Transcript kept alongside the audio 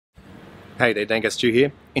Hey there, Dango Stu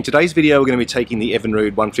here. In today's video we're going to be taking the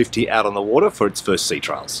Evinrude 150 out on the water for its first sea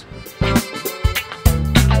trials.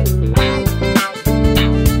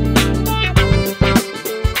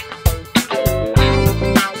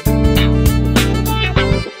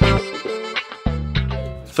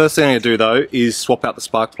 First thing I'm going to do though is swap out the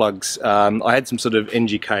spark plugs. I had some sort of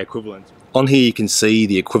NGK equivalent. On here you can see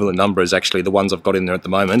the equivalent number is actually the ones I've got in there at the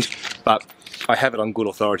moment, but I have it on good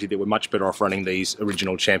authority that we're much better off running these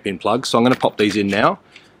original Champion plugs. So I'm going to pop these in now,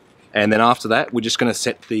 and then after that we're just going to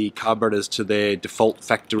set the carburetors to their default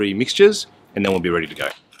factory mixtures, and then we'll be ready to go.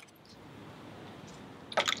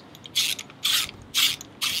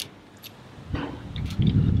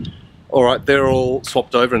 Alright, they're all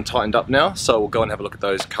swapped over and tightened up now, so we'll go and have a look at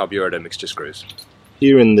those carburetor mixture screws.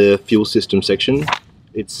 Here in the fuel system section,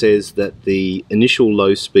 it says that the initial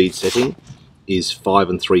low speed setting is 5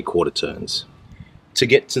 3/4 turns. To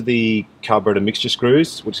get to the carburetor mixture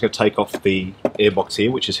screws, we're just going to take off the airbox here,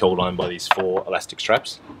 which is held on by these 4 elastic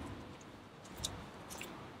straps.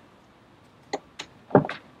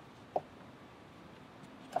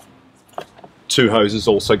 Two hoses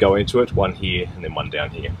also go into it, one here and then one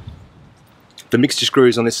down here. The mixture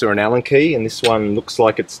screws on this are an Allen key, and this one looks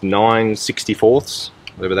like it's 9/64,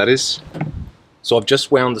 whatever that is. So I've just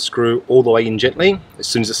wound the screw all the way in gently. As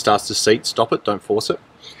soon as it starts to seat, stop it, don't force it.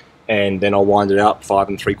 And then I'll wind it out 5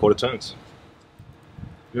 3/4 turns.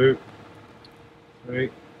 2, 3,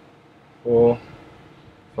 4,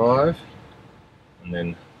 5, and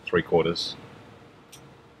then 3/4.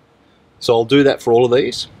 So I'll do that for all of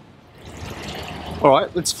these.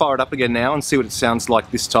 Alright, let's fire it up again now and see what it sounds like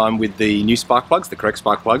this time with the new spark plugs, the correct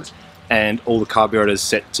spark plugs, and all the carburetors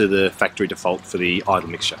set to the factory default for the idle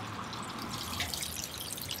mixture.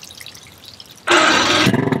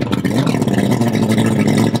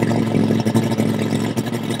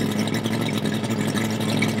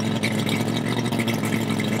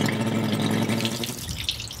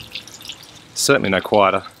 Certainly no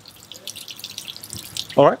quieter.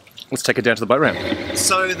 Alright, let's take it down to the boat ramp.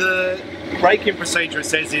 So the break-in procedure, it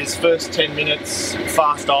says, is first 10 minutes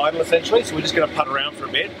fast idle essentially, so we're just going to putt around for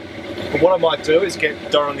a bit. But what I might do is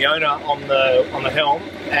get Doran, the owner, on the helm,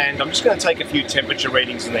 and I'm just going to take a few temperature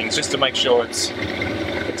readings and things just to make sure it's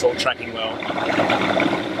all tracking well.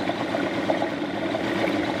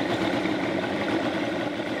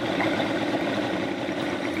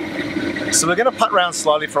 So we're going to putt around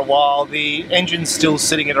slowly for a while. The engine's still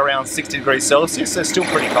sitting at around 60 degrees Celsius, so it's still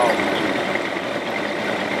pretty cold.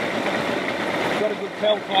 Got a good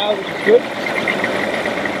telltale, which is good.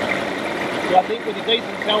 So I think with a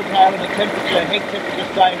decent telltale and the temperature, head temperature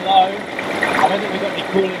staying low, I don't think we've got any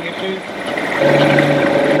cooling issues.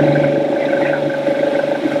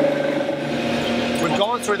 We've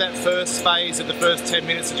gone through that first phase of the first 10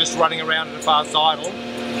 minutes of just running around at a fast idle.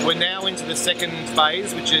 We're now into the second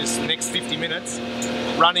phase, which is the next 50 minutes,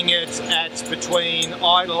 running it at between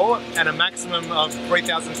idle and a maximum of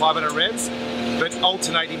 3,500 revs, but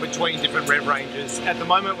alternating between different rev ranges. At the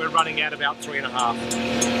moment we're running at about 3.5.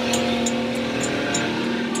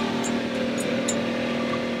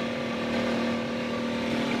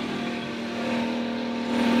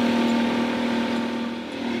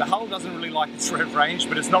 The hull doesn't really like its rev range,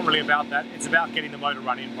 but it's not really about that. It's about getting the motor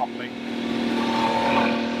running properly.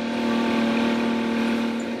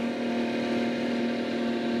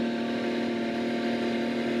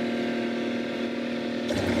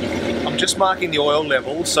 I'm just marking the oil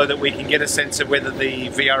level so that we can get a sense of whether the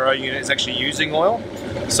VRO unit is actually using oil.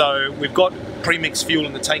 So we've got pre-mixed fuel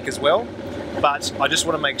in the tank as well, but I just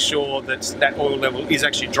want to make sure that that oil level is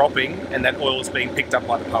actually dropping and that oil is being picked up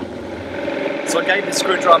by the pump. So I gave the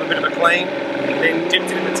screwdriver a bit of a clean, then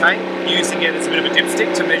dipped it in the tank, using it as a bit of a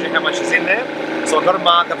dipstick to measure how much is in there. So I've got a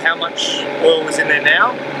mark of how much oil is in there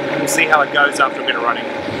now. We'll see how it goes after a bit of running.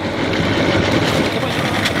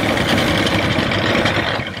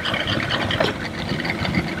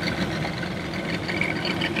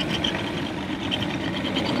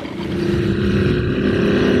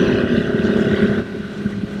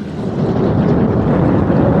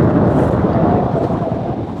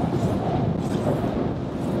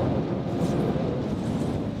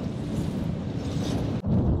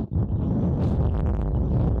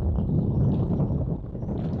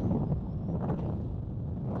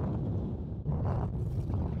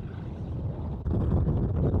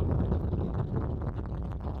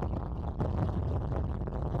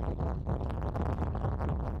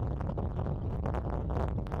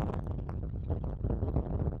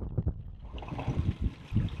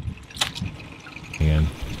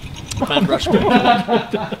 Man rush me.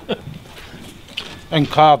 And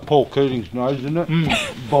carved Paul Keating's nose in it.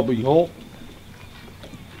 Bobby Hall.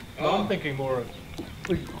 I'm thinking more of...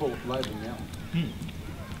 We can call it label now.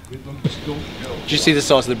 Did you see the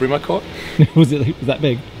size of the bream I caught? was that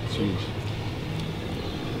big? It's huge.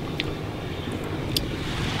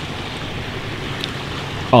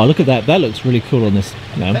 Oh, look at that. That looks really cool on this.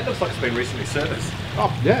 No. That looks like it's been recently serviced.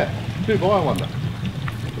 Oh, yeah. Who buy, I wonder?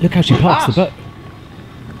 Look how she parks the boat.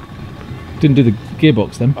 Didn't do the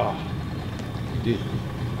gearbox then. Oh, you did.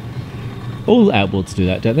 All outboards do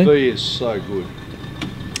that, don't they? B is so good.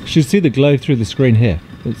 You should see the glow through the screen here.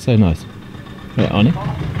 It's so nice. Right, Arnie.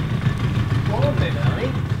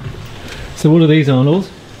 So what are these, Arnold?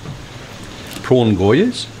 Prawn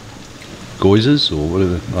goyas? Goizers or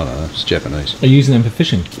whatever. I don't know, it's Japanese. Are you using them for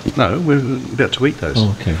fishing? No, we're about to eat those.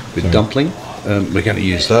 Oh, okay. With Sorry. dumpling. We're going to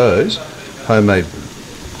use those. Homemade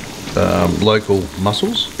local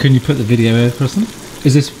mussels. Can you put the video across them?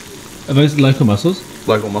 Are those local mussels?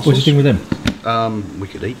 Local mussels. What do you think with them? We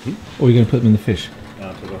could eat them. Or are you going to put them in the fish?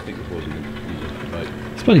 I think it was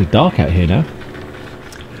It's bloody dark out here now. I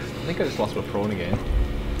think I just lost my prawn again.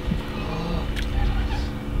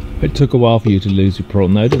 It took a while for you to lose your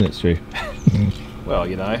prawn though, didn't it, Stu? Well,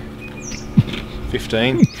 you know,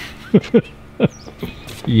 15.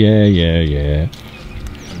 Yeah.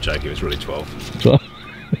 I'm joking, it was really 12.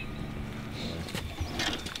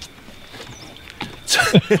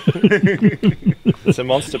 Some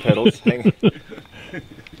monster pedals. Hang on.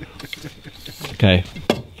 Okay,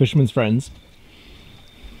 fisherman's friends.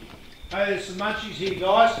 Hey, there's some munchies here,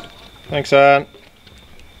 guys. Thanks, Ant.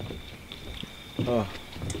 Oh,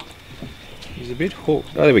 he's a bit hooked.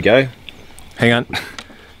 Oh, there we go. Hang on.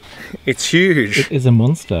 It's huge. It is a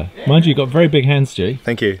monster. Mind you, you've got very big hands, Stu.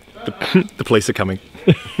 Thank you. The police are coming.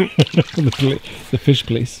 the fish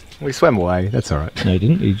police. We swam away. That's all right. No, he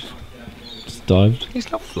didn't. He just dived.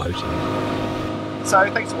 He's not floating.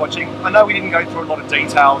 So thanks for watching. I know we didn't go through a lot of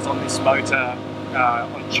details on this motor,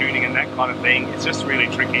 on tuning and that kind of thing. It's just really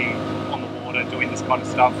tricky on the water doing this kind of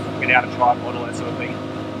stuff without a tripod, all that sort of thing.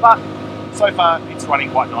 But so far it's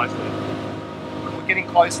running quite nicely. We're getting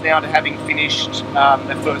close now to having finished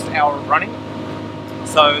the first hour of running.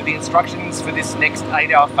 So the instructions for this next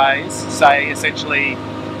 8-hour phase say essentially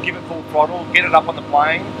give it full throttle, get it up on the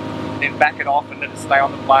plane, then back it off and let it stay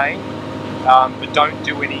on the plane. But don't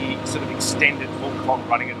do any sort of extended full throttle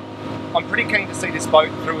running at all. I'm pretty keen to see this boat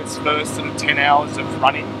through its first sort of 10 hours of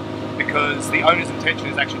running because the owner's intention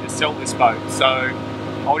is actually to sell this boat. So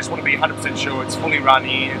I just want to be 100% sure it's fully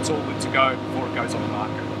running, it's all good to go before it goes on the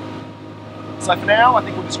market. So for now, I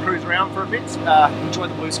think we'll just cruise around for a bit, enjoy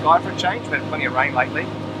the blue sky for a change. We've had plenty of rain lately.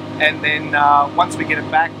 And then once we get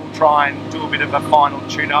it back, we'll try and do a bit of a final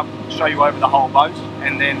tune-up, show you over the whole boat,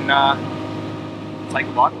 and then take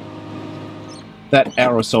a bite. That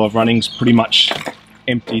hour or so of running's pretty much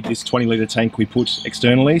emptied this 20-litre tank we put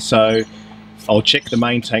externally, so I'll check the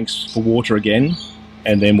main tanks for water again,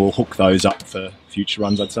 and then we'll hook those up for future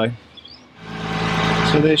runs, I'd say.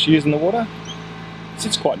 So there she is in the water.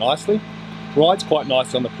 Sits quite nicely. Rides quite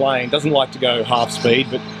nicely on the plane. Doesn't like to go half speed,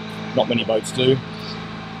 but not many boats do.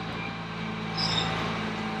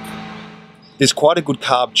 There's quite a good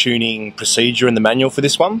carb tuning procedure in the manual for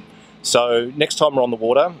this one. So next time we're on the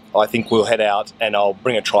water, I think we'll head out and I'll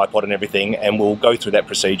bring a tripod and everything and we'll go through that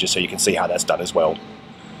procedure so you can see how that's done as well.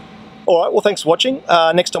 Alright, well thanks for watching.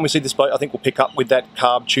 Next time we see this boat, I think we'll pick up with that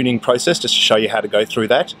carb tuning process just to show you how to go through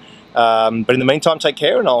that. But in the meantime, take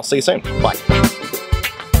care and I'll see you soon. Bye.